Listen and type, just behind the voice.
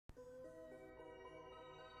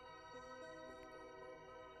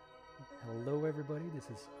Hello, everybody. This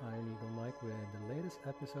is Iron Eagle Mike with the latest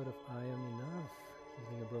episode of I Am Enough,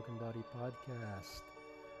 Healing a Broken Body podcast.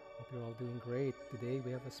 Hope you're all doing great. Today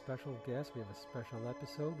we have a special guest. We have a special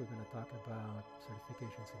episode. We're going to talk about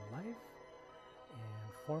certifications in life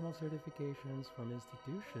and formal certifications from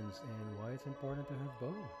institutions and why it's important to have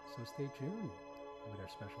both. So stay tuned with our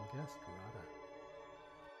special guest, Rada.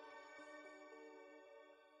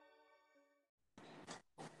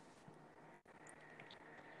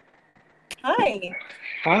 Hi.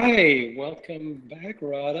 Hi, welcome back,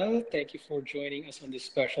 Rada. Thank you for joining us on this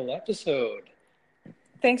special episode.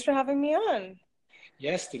 Thanks for having me on.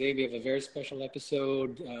 Yes, today we have a very special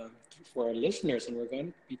episode for our listeners, and we're going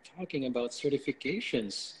to be talking about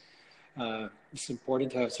certifications. It's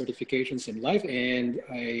important to have certifications in life, and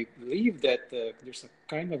I believe that there's a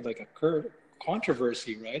kind of like a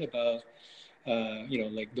controversy, right, about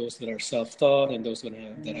like those that are self-taught and those that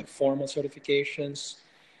have formal certifications.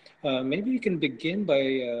 Maybe you can begin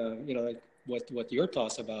by like what your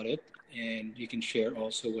thoughts about it, and you can share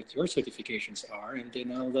also what your certifications are, and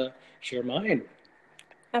then I'll share mine.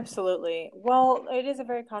 Absolutely. Well, it is a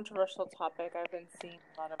very controversial topic. I've been seeing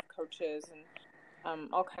a lot of coaches and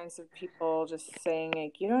all kinds of people just saying,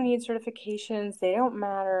 like, you don't need certifications. They don't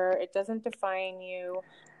matter. It doesn't define you.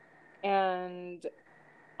 And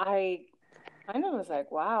I kind of was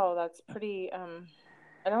like, wow, that's pretty,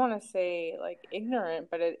 I don't want to say like ignorant,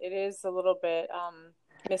 but it is a little bit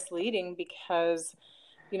misleading because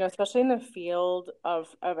especially in the field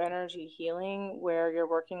of energy healing where you're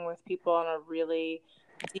working with people on a really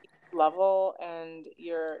deep level and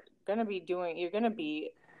you're going to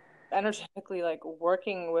be energetically like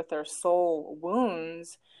working with their soul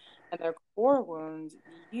wounds and their core wounds.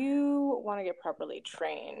 You want to get properly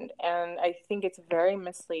trained. And I think it's very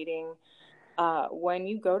misleading when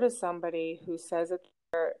you go to somebody who says that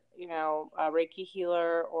they're, a Reiki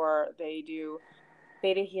healer or they do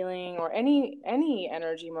theta healing or any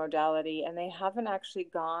energy modality, and they haven't actually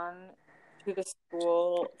gone to the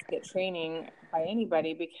school to get training by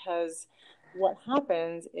anybody, because what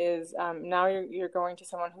happens is now you're going to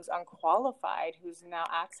someone who's unqualified, who's now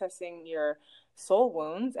accessing your soul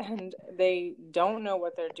wounds, and they don't know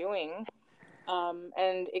what they're doing,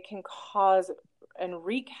 and it can cause and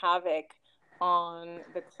wreak havoc on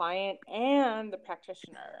the client and the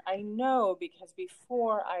practitioner. I know, because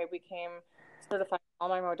before I became certified in all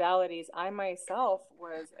my modalities, I myself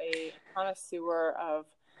was a connoisseur of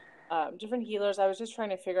different healers. I was just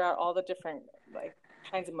trying to figure out all the different like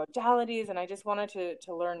kinds of modalities, and I just wanted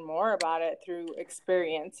to learn more about it through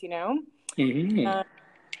experience, Mm-hmm. In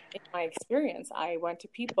my experience, I went to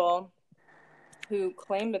people who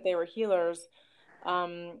claimed that they were healers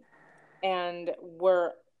and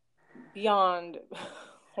were beyond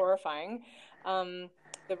horrifying.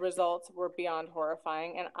 The results were beyond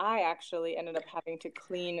horrifying, and I actually ended up having to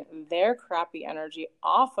clean their crappy energy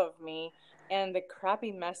off of me and the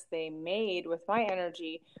crappy mess they made with my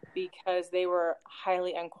energy, because they were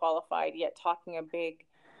highly unqualified, yet talking a big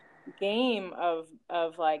game of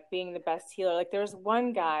like being the best healer. Like, there's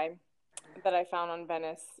one guy that I found in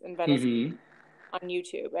Venice Mm-hmm. on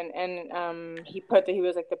YouTube, and he put that he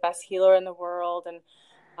was like the best healer in the world, and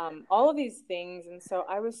all of these things. And so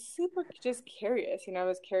I was super just curious, I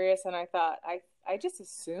was curious, and I thought, I just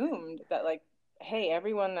assumed that, like, hey,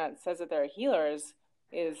 everyone that says that they're a healer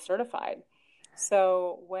is certified.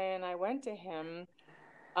 So when I went to him,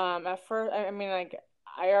 at first, I mean, like,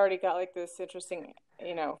 I already got like this interesting,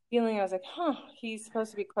 feeling. I was like, huh, he's supposed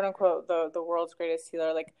to be quote unquote the world's greatest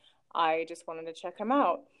healer. Like, I just wanted to check him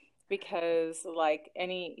out, because like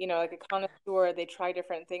any, like a connoisseur, they try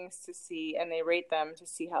different things to see, and they rate them to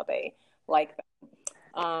see how they like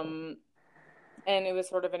them. And it was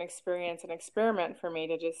sort of an experiment for me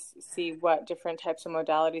to just see what different types of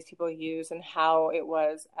modalities people use and how it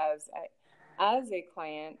was as a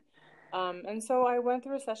client. And so I went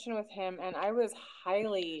through a session with him, and I was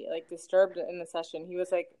highly like disturbed in the session. He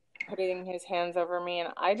was like putting his hands over me,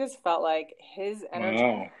 and I just felt like his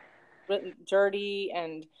energy Wow. dirty,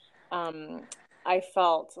 and um, I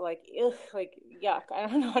felt like, ugh, like, yuck. I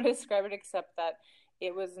don't know how to describe it, except that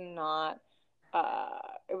it was not uh,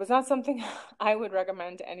 it was not something I would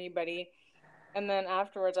recommend to anybody. And then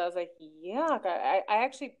afterwards, I was like, yuck. I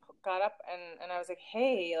actually got up, and I was like,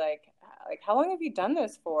 hey, like how long have you done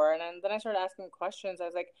this for? And then I started asking questions. I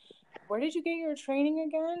was like, where did you get your training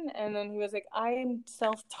again? And then he was like, I'm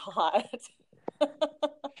self-taught.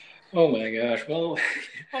 Oh my gosh. Well,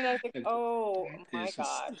 And I was like, it oh my is just,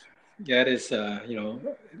 gosh. that is, I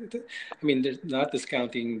mean, there's not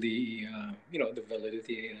discounting the, the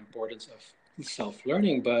validity and importance of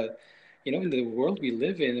self-learning, but in the world we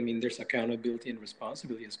live in, I mean, there's accountability and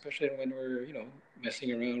responsibility, especially when we're,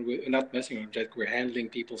 messing around with, not messing around, like we're handling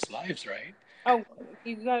people's lives, right? Oh,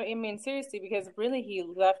 you got, I mean, seriously, because really he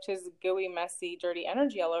left his gooey, messy, dirty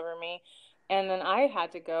energy all over me. And then I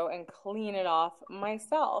had to go and clean it off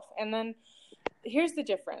myself. And then here's the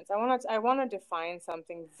difference. I want to define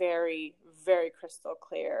something very, very crystal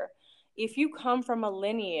clear. If you come from a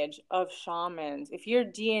lineage of shamans, if your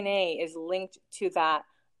DNA is linked to that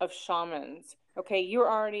of shamans, okay,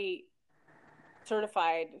 you're already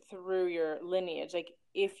certified through your lineage. Like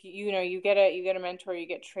if you get a mentor, you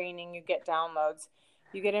get training, you get downloads,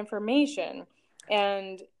 you get information,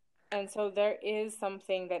 and so there is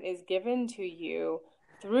something that is given to you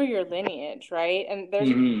through your lineage, right? And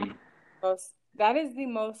Mm-hmm. that is the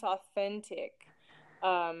most authentic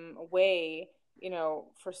way,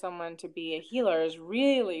 for someone to be a healer is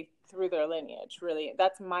really through their lineage. Really,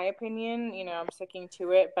 that's my opinion. I'm sticking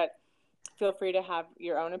to it, but feel free to have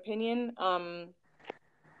your own opinion.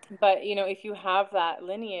 But if you have that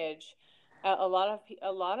lineage, a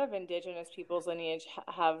lot of indigenous people's lineage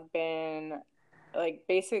have been like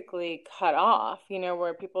basically cut off,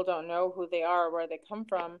 where people don't know who they are or where they come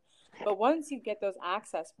from. But once you get those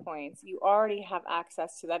access points, you already have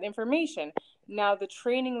access to that information. Now, the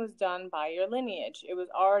training was done by your lineage. It was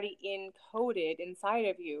already encoded inside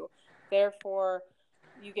of you. Therefore,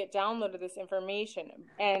 you get downloaded this information.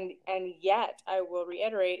 And yet, I will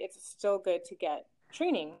reiterate, it's still good to get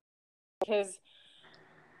training because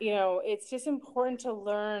it's just important to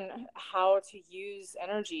learn how to use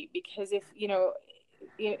energy, because if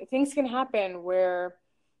things can happen where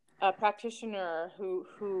a practitioner who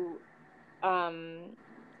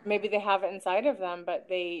maybe they have it inside of them, but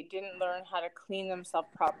they didn't learn how to clean themselves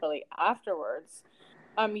properly afterwards,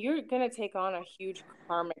 you're going to take on a huge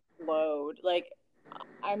karmic load. Like,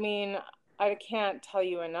 I mean, I can't tell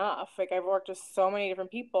you enough. Like, I've worked with so many different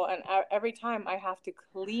people, and every time I have to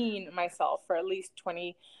clean myself for at least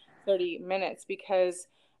 20, 30 minutes because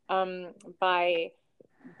by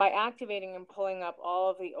activating and pulling up all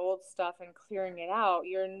of the old stuff and clearing it out,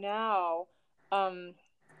 you're now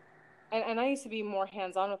and I used to be more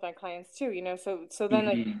hands-on with my clients too, so then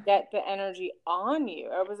like Mm-hmm. get the energy on you.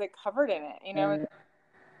 I was like covered in it,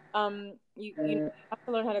 you have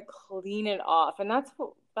to learn how to clean it off. And that's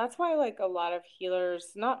why like a lot of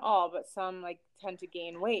healers, not all, but some like tend to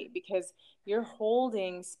gain weight because you're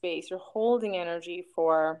holding space, you're holding energy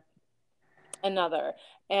for another.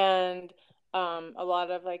 And a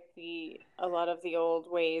lot of the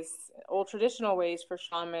old traditional ways for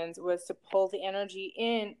shamans was to pull the energy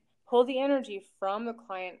from the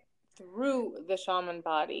client through the shaman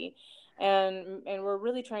body. And we're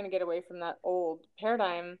really trying to get away from that old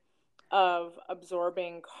paradigm of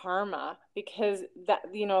absorbing karma, because that,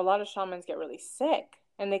 a lot of shamans get really sick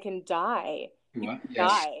and they can die. You What? can Yes.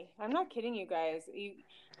 die. I'm not kidding you guys.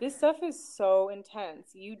 This stuff is so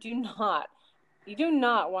intense. You do not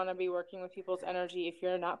want to be working with people's energy if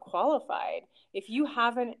you're not qualified. If you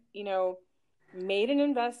haven't, made an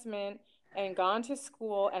investment and gone to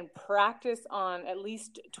school and practice on at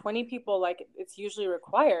least 20 people like it's usually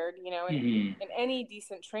required, Mm-hmm. in any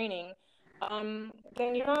decent training,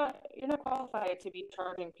 then you're not qualified to be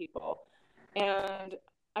charging people. And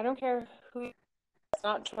I don't care who. It's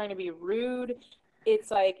not trying to be rude. It's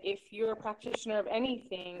like if you're a practitioner of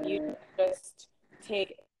anything, you just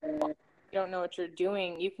take, you don't know what you're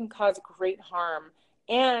doing, you can cause great harm.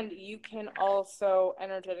 And you can also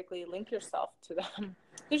energetically link yourself to them.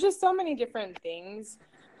 There's just so many different things.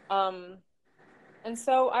 And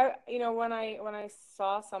so when I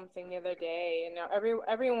saw something the other day,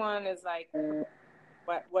 everyone is like,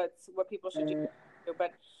 what people should do,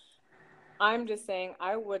 but I'm just saying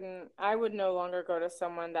I would no longer go to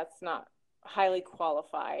someone that's not highly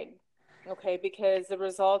qualified. Okay, because the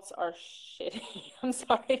results are shitty. I'm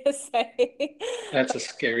sorry to say. That's a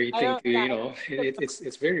scary I thing don't, to, yeah,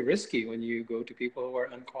 it's very risky when you go to people who are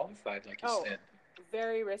unqualified, like you oh, said.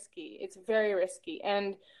 very risky. It's very risky.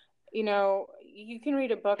 And, you can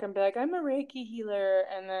read a book and be like, I'm a Reiki healer.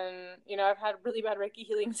 And then, I've had really bad Reiki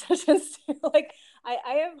healing sessions too. Like,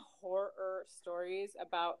 I have horror stories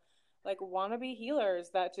about like wannabe healers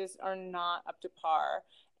that just are not up to par.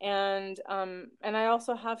 And I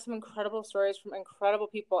also have some incredible stories from incredible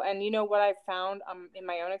people. And what I found in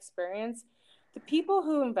my own experience, the people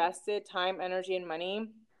who invested time, energy, and money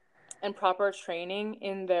and proper training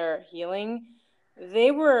in their healing, they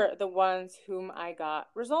were the ones whom I got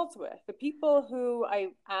results with. The people who I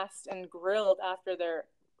asked and grilled after their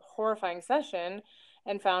horrifying session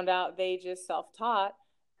and found out they just self taught,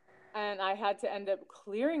 and I had to end up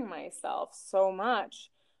clearing myself so much.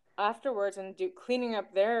 afterwards and do cleaning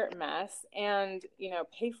up their mess and,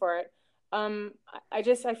 pay for it.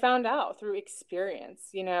 I found out through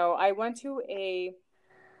experience. I went to a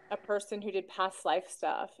person who did past life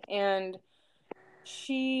stuff, and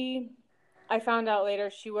she I found out later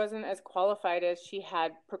she wasn't as qualified as she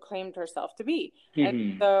had proclaimed herself to be. And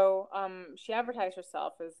Mm-hmm. so she advertised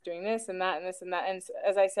herself as doing this and that and this and that. And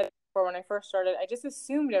as I said before, when I first started, I just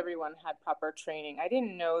assumed everyone had proper training. I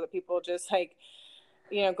didn't know that people just like,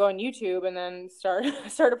 go on YouTube and then start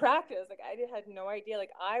a practice. Like I had no idea.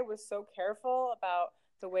 Like I was so careful about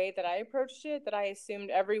the way that I approached it that I assumed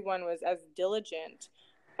everyone was as diligent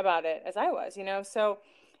about it as I was, So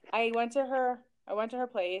I went to her I went to her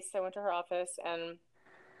place, I went to her office and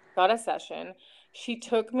got a session. She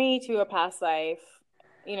took me to a past life,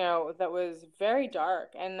 that was very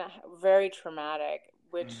dark and very traumatic,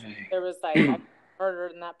 which Right. there was like I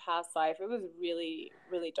murdered in that past life. It was really,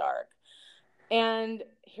 really dark. And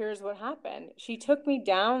here's what happened. She took me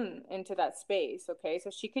down into that space, okay? So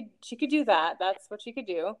she could do that. That's what she could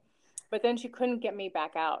do. But then she couldn't get me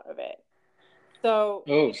back out of it. So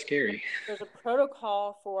Oh, scary. there's a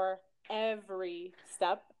protocol for every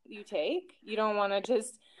step you take. You don't want to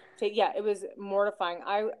just take, yeah, it was mortifying.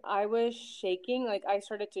 I was shaking, like I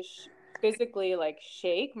started to physically like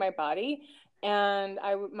shake my body, and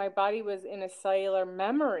my body was in a cellular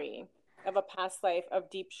memory of a past life of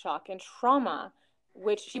deep shock and trauma,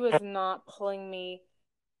 which she was not pulling me,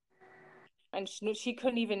 and she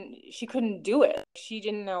couldn't do it. She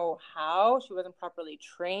didn't know how. She wasn't properly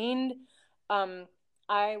trained. um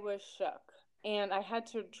I was shook, and I had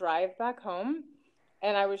to drive back home,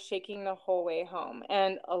 and I was shaking the whole way home.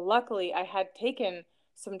 And luckily I had taken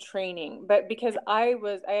some training, but because I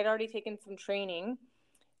had already taken some training,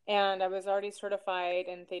 and I was already certified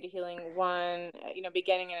in Theta Healing 1,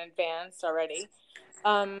 beginning and advanced already,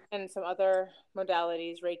 and some other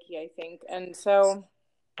modalities, Reiki, I think. And so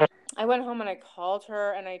I went home and I called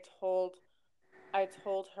her, and I told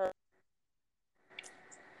her,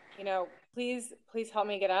 please help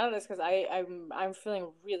me get out of this, because I'm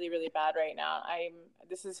feeling really, really bad right now.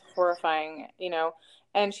 This is horrifying.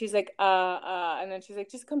 And she's like, and then she's like,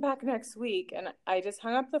 just come back next week. And I just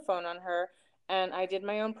hung up the phone on her, and I did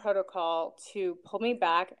my own protocol to pull me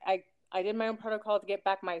back. I did my own protocol to get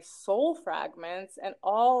back my soul fragments and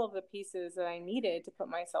all of the pieces that I needed to put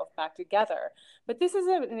myself back together. But this is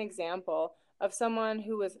an example of someone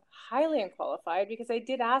who was highly unqualified, because I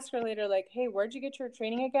did ask her later, like, hey, where'd you get your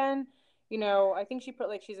training again? I think she put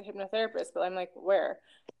like she's a hypnotherapist, but I'm like, where?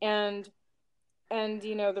 And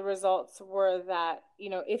the results were that,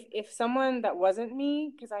 if someone that wasn't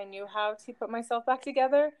me, because I knew how to put myself back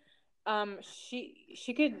together,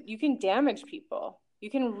 she could you can damage people. You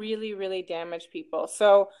can really, really damage people.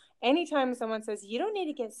 So anytime someone says you don't need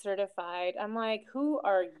to get certified, I'm like, who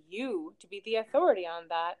are you to be the authority on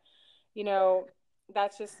that? you know,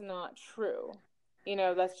 that's just not true.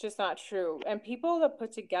 That's just not true. And people that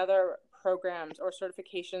put together programs or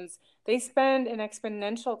certifications, they spend an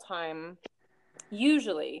exponential time,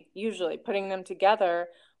 usually putting them together,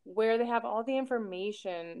 where they have all the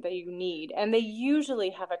information that you need. And they usually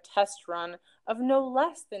have a test run of no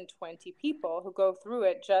less than 20 people who go through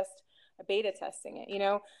it, just beta testing it.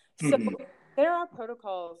 So Mm-hmm. there are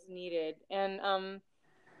protocols needed. And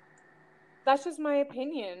that's just my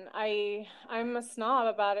opinion. I'm a snob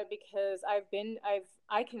about it, because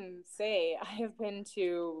I can say I have been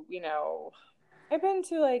to, I've been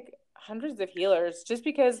to like hundreds of healers, just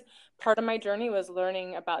because part of my journey was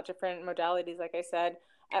learning about different modalities. Like I said,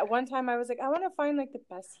 at one time I was like, I want to find like the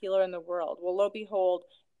best healer in the world. Well, lo and behold,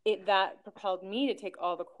 it that propelled me to take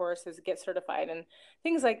all the courses, get certified, and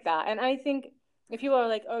things like that. And I think if people are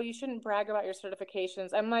like, oh, you shouldn't brag about your certifications,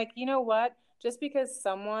 I'm like, you know what? Just because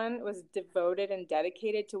someone was devoted and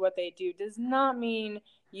dedicated to what they do does not mean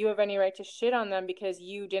you have any right to shit on them because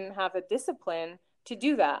you didn't have the discipline to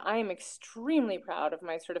do that. I am extremely proud of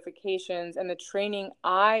my certifications and the training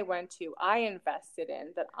I went to, I invested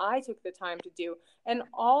in, that I took the time to do, and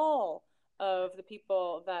all of the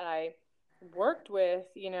people that I worked with,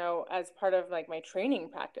 as part of like my training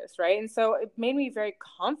practice, right? And so it made me very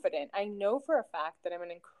confident. I know for a fact that I'm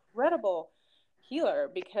an incredible healer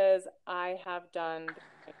because I have done,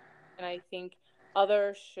 and I think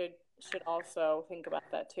others should also think about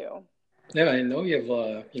that too. Yeah, I know you have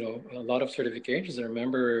a lot of certifications. I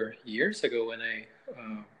remember years ago when I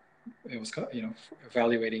was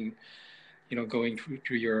evaluating, going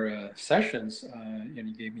through your sessions, and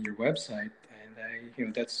you gave me your website,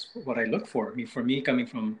 and that's what I look for. I mean, for me, coming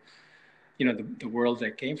from the world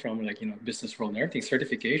that came from, like business world and everything,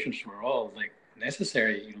 certifications were all like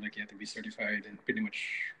necessary. Like you have to be certified in pretty much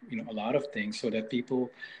a lot of things, so that people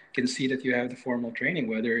can see that you have the formal training,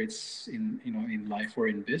 whether it's in in life or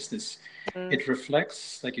in business. Mm. It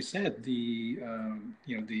reflects, like you said, the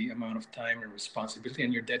the amount of time and responsibility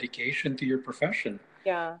and your dedication to your profession.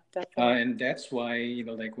 Yeah, definitely. And that's why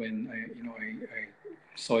like when I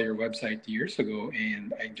saw your website years ago,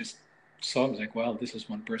 and I just saw, I was like, wow, this is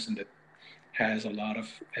one person that has a lot of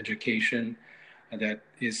education, that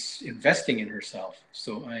is investing in herself.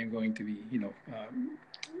 So I'm going to be,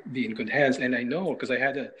 be in good hands. And I know because I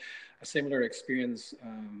had a similar experience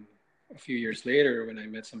a few years later when I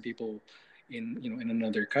met some people in, in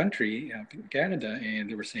another country, in Canada, and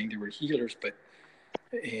they were saying they were healers, but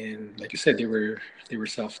and like you said, they were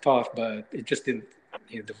self-taught, but it just didn't.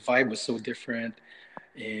 The vibe was so different,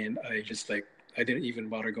 and I just like I didn't even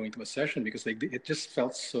bother going to a session because like it just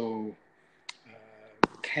felt so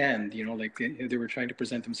canned, like they were trying to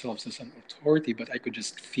present themselves as an authority, but I could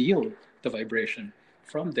just feel the vibration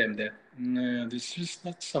from them that, nah, this is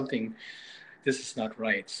not something, this is not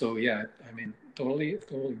right. So yeah, I mean, total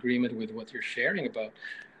agreement with what you're sharing about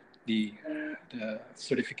the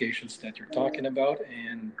certifications that you're talking about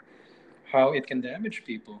and how it can damage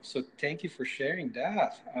people. So thank you for sharing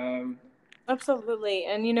that. Absolutely.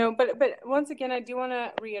 And but once again, I do want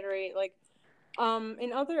to reiterate, like,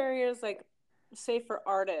 in other areas, like, say for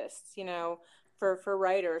artists, for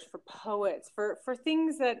writers, for poets, for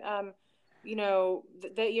things that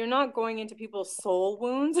that you're not going into people's soul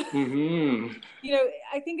wounds. Mm-hmm.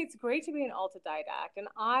 I think it's great to be an autodidact, and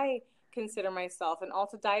I consider myself an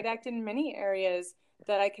autodidact in many areas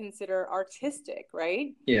that I consider artistic,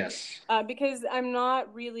 right? Yes. Because I'm not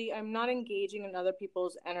engaging in other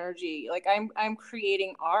people's energy. Like, I'm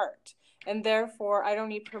creating art, and therefore I don't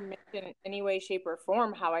need permission in any way, shape, or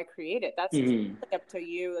form how I create it. That's Mm-hmm. totally up to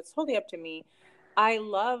you. That's totally up to me. I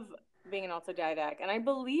love being an autodidact, and I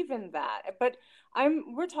believe in that. But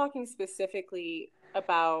we're talking specifically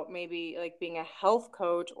about maybe like being a health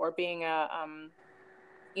coach or being a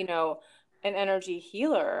you know, an energy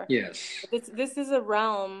healer. Yes. This is a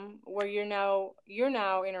realm where you're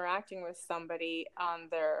now interacting with somebody on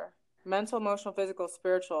their mental, emotional, physical,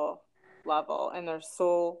 spiritual level and their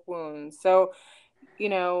soul wounds. So,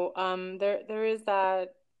 there is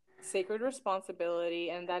that sacred responsibility,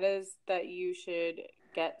 and that is that you should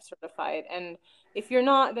get certified. And if you're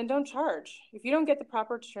not, then don't charge. If you don't get the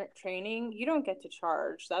proper training, you don't get to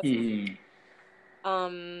charge. That's Mm-hmm.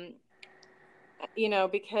 um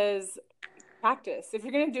because practice. If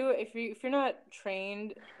you're going to do it, if you're not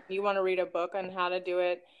trained, you want to read a book on how to do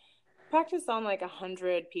it, practice on like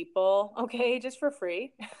 100 people, okay, just for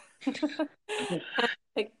free.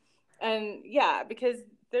 Like, and yeah, because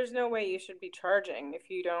there's no way you should be charging if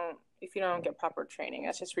you don't get proper training.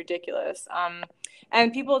 That's just ridiculous.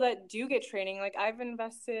 And people that do get training, like, I've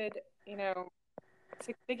invested,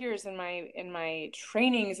 6 figures in my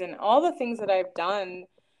trainings and all the things that I've done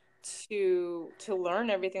to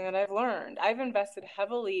learn everything that I've learned. I've invested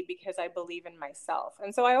heavily because I believe in myself.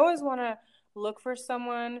 And so I always want to look for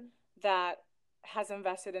someone that has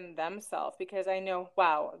invested in themselves, because I know,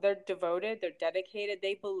 wow, they're devoted, they're dedicated,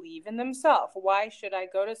 they believe in themselves. Why should I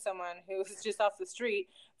go to someone who's just off the street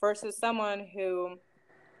versus someone who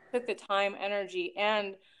took the time, energy,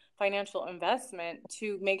 and financial investment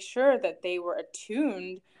to make sure that they were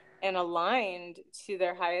attuned and aligned to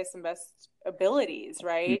their highest and best abilities,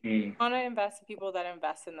 right? Mm-hmm. I want to invest in people that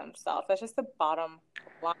invest in themselves. That's just the bottom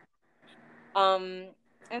line. Um,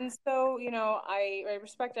 and so, I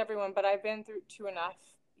respect everyone, but I've been through to enough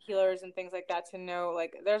healers and things like that to know,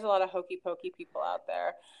 like, there's a lot of hokey pokey people out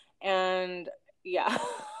there. And yeah.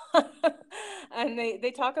 And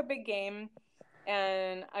they talk a big game.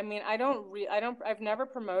 And I mean, I've never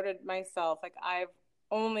promoted myself. Like, I've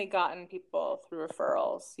only gotten people through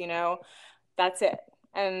referrals, that's it.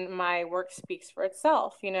 And my work speaks for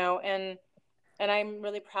itself, and I'm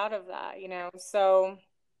really proud of that, so,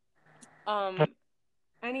 um,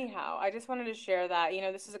 anyhow, I just wanted to share that,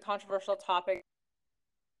 this is a controversial topic.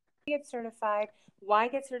 Get certified. Why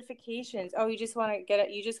get certifications? Oh, you just want to get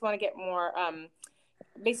it. You just want to get more,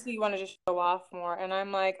 basically you want to just show off more. And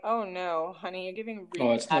I'm like, oh no, honey, you're giving really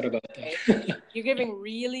Oh, it's bad not about advice. that. You're giving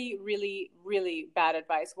really, really, really bad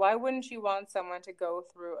advice. Why wouldn't you want someone to go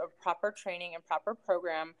through a proper training and proper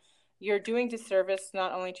program? You're doing disservice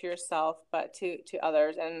not only to yourself, but to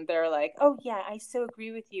others. And they're like, oh yeah, I so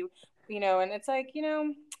agree with you. And it's like,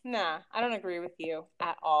 nah, I don't agree with you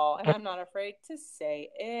at all. And I'm not afraid to say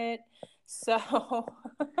it. So,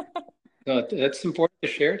 No, that's important to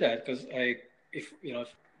share that because if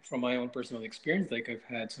from my own personal experience, like I've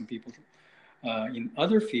had some people in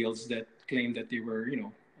other fields that claim that they were,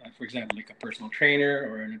 for example, like a personal trainer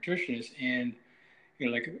or a nutritionist, and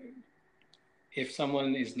like if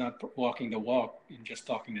someone is not walking the walk and just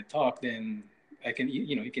talking the talk, then I can,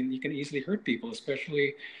 you can easily hurt people,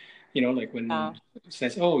 especially, like Yeah. when it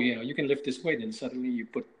says, oh, you can lift this weight, and suddenly you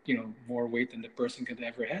put, more weight than the person could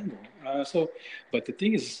ever handle. But the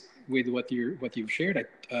thing is, with what you've shared,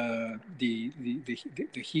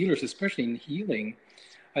 the healers, especially in healing,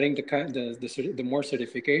 I think the more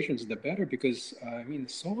certifications, the better, because I mean, the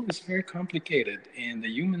soul is very complicated, and the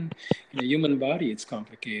human body, it's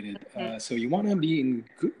complicated. Mhm. So you want to be in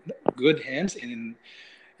good hands, and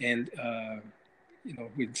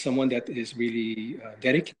with someone that is really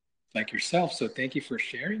dedicated like yourself. So thank you for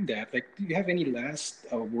sharing that. Like, do you have any last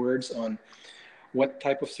words on what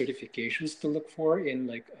type of certifications to look for in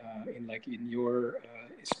your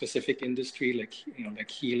specific industry, like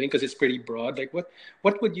like healing, because it's pretty broad. Like,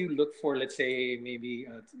 what would you look for? Let's say maybe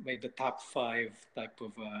the top five type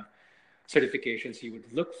of certifications you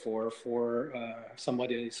would look for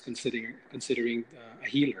somebody that is considering a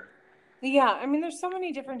healer. Yeah, I mean, there's so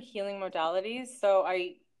many different healing modalities, so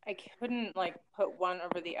I couldn't like put one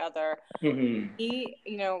over the other.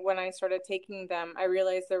 Mm-hmm. When I started taking them, I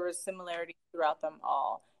realized there was similarity throughout them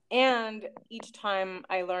all. And each time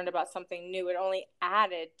I learned about something new, it only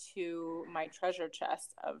added to my treasure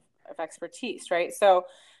chest of expertise, right? So,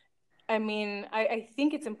 I mean, I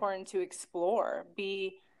think it's important to explore,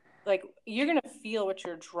 be like, you're going to feel what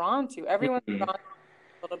you're drawn to. Everyone's Mm-hmm. drawn to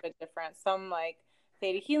a little bit different. Some like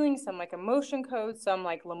theta healing, some like emotion code, some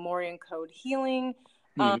like Lemurian code healing.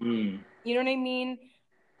 Um, Mm-hmm. you know what I mean?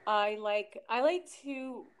 I like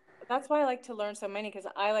to that's why I like to learn so many, because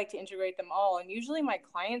I like to integrate them all. And usually my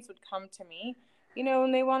clients would come to me,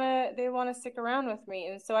 and they want to stick around with me.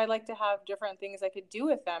 And so I like to have different things I could do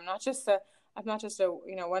with them, I'm not just a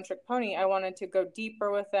one trick pony. I wanted to go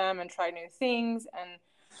deeper with them and try new things.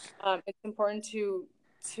 And it's important to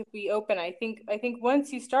be open. I think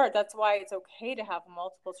once you start, that's why it's okay to have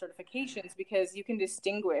multiple certifications, because you can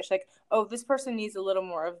distinguish, like, oh, this person needs a little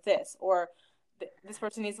more of this, or this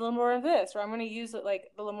person needs a little more of this, or I'm going to use it like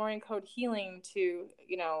the Lemurian code healing to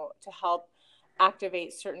help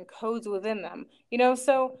activate certain codes within them.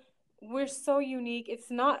 So we're so unique. It's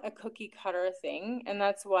not a cookie cutter thing, and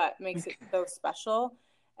that's what makes it so special.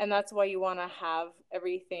 And that's why you want to have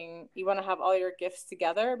everything, you want to have all your gifts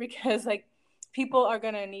together, because like people are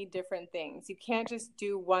going to need different things. You can't just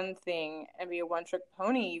do one thing and be a one trick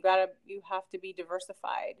pony. You have to be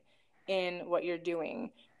diversified in what you're doing.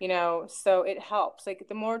 So it helps. Like,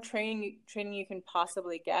 the more training you can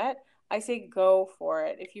possibly get, I say go for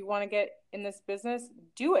it. If you want to get in this business,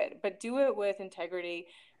 do it, but do it with integrity,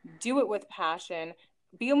 do it with passion.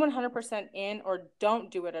 Be 100% in, or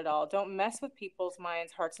don't do it at all. Don't mess with people's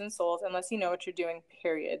minds, hearts, and souls unless you know what you're doing,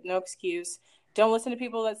 period. No excuse. Don't listen to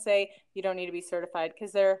people that say you don't need to be certified,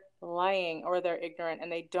 because they're lying or they're ignorant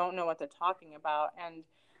and they don't know what they're talking about. And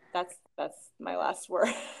that's my last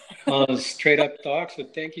word. Straight up talk. So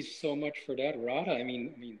thank you so much for that, Rada. I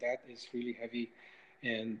mean that is really heavy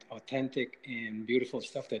and authentic and beautiful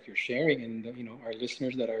stuff that you're sharing. And our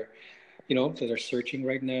listeners that are searching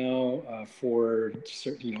right now for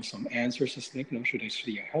certain, some answers. Just like, should I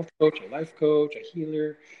see a health coach, a life coach, a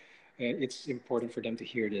healer? It's important for them to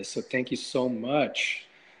hear this. So thank you so much.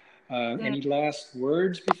 Any last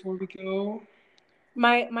words before we go?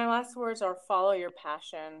 My last words are: follow your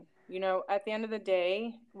passion. At the end of the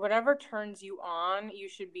day, whatever turns you on, you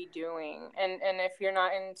should be doing. And if you're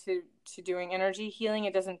not into doing energy healing,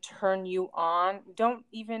 it doesn't turn you on, don't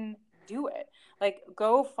even do it. Like,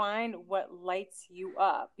 go find what lights you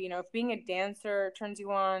up. If being a dancer turns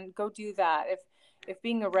you on, go do that. If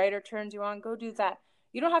being a writer turns you on, go do that.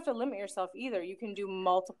 You don't have to limit yourself either. You can do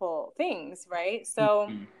multiple things, right? So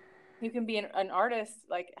Mhm. you can be an artist,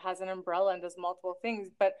 like, has an umbrella and does multiple things.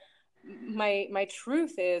 But my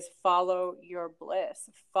truth is, follow your bliss,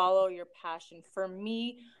 follow your passion. For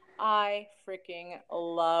me, I freaking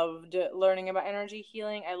loved learning about energy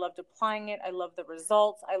healing. I loved applying it. I loved the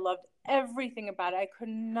results. I loved everything about it. I could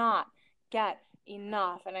not get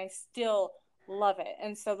enough, and I still love it.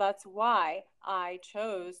 And so that's why I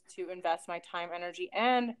chose to invest my time, energy,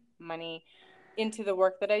 and money into the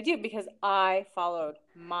work that I do, because I followed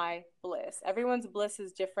my bliss. Everyone's bliss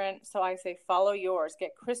is different. So I say, follow yours.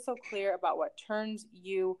 Get crystal clear about what turns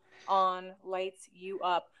you on, lights you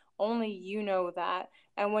up. Only you know that.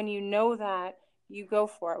 And when you know that, you go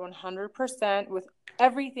for it 100% with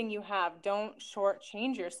everything you have. Don't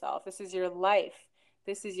shortchange yourself. This is your life.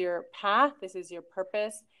 This is your path. This is your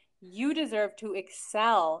purpose. You deserve to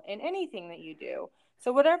excel in anything that you do.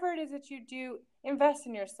 So whatever it is that you do, invest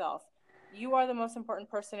in yourself. You are the most important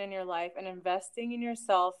person in your life, and investing in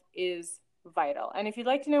yourself is vital. And if you'd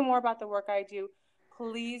like to know more about the work I do,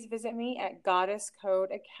 please visit me at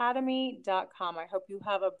goddesscodeacademy.com. I hope you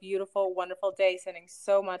have a beautiful, wonderful day. Sending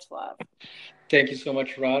so much love. Thank you so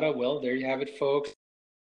much, Radha. Well, there you have it, folks.